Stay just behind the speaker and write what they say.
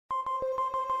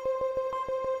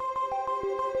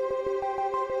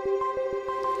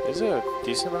There's a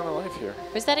decent amount of life here.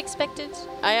 Was that expected?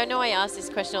 I know I ask this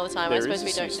question all the time. I suppose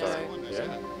we don't know.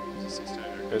 Yeah.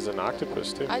 There's an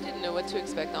octopus too. I didn't know what to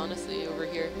expect, honestly, over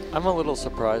here. I'm a little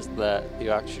surprised that the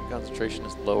oxygen concentration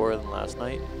is lower than last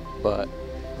night, but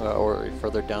or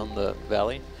further down the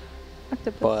valley.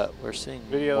 Octopus. But we're seeing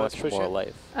much more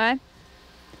life. Alright.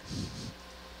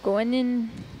 Going in.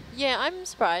 Yeah, I'm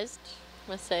surprised,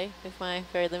 must say, with my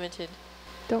very limited.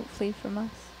 Don't flee from us.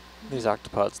 These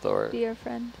octopods, though, are Be our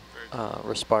friend.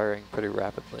 respiring pretty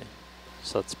rapidly.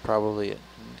 So that's probably an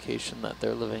indication that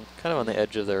they're living kind of on the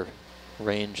edge of their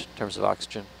range in terms of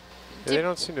oxygen. Yeah, they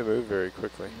don't seem to move very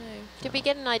quickly. No. Did we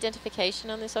get an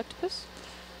identification on this octopus?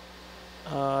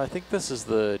 I think this is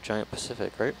the giant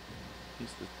Pacific, right?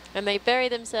 And they bury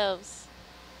themselves.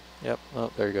 Yep.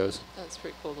 Oh, there he goes. That's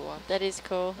pretty cool to watch. That is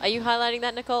cool. Are you highlighting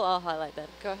that, Nicole? I'll highlight that.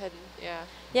 Go ahead and, yeah.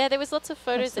 Yeah, there was lots of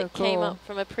photos That's that so came cool. up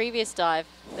from a previous dive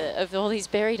of all these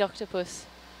buried octopus.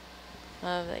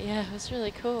 Yeah, it was really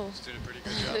cool. Just did a pretty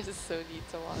good job. This is so neat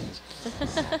to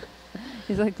watch.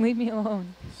 He's like, leave me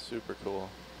alone. Super cool.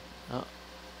 Oh.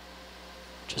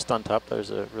 Just on top,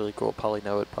 there's a really cool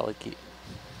polynoid polychaete.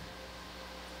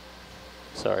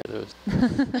 Sorry, there's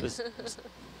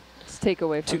Let's take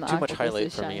away from the too much octopus's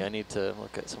highlight for me. shine. I need to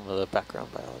look at some of the background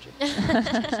biology.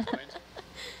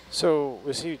 So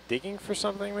was he digging for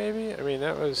something maybe? I mean,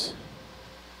 that was...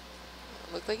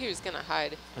 It looked like he was going to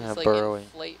hide. He's like burrowing.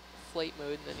 in flight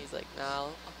mode, and then he's like, nah,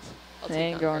 I'll They take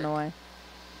ain't on going her. away.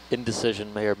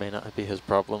 Indecision may or may not be his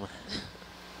problem.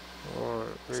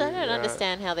 So I don't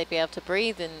understand how they'd be able to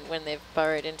breathe when they've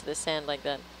burrowed into the sand like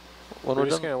that. When We're we're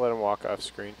just done, going to let him walk off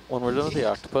screen. when we're done with the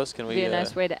octopus, can we Be a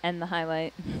nice way to end the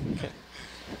highlight.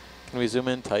 can we zoom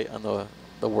in tight on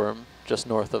the worm just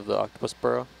north of the octopus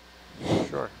burrow?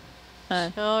 Sure.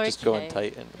 Oh, Just go in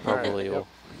tight and probably Yep. we'll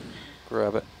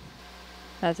grab it.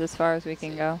 That's as far as we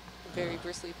can go. Very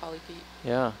bristly polychaete.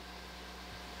 Yeah.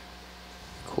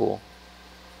 Cool.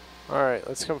 All right,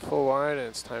 let's come full wide, and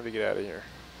it's time to get out of here.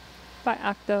 Bye,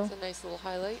 Octo. It's a nice little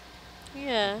highlight.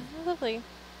 Yeah, lovely.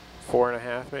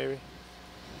 4.5 maybe?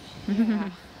 Yeah.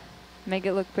 Make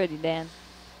it look pretty, Dan.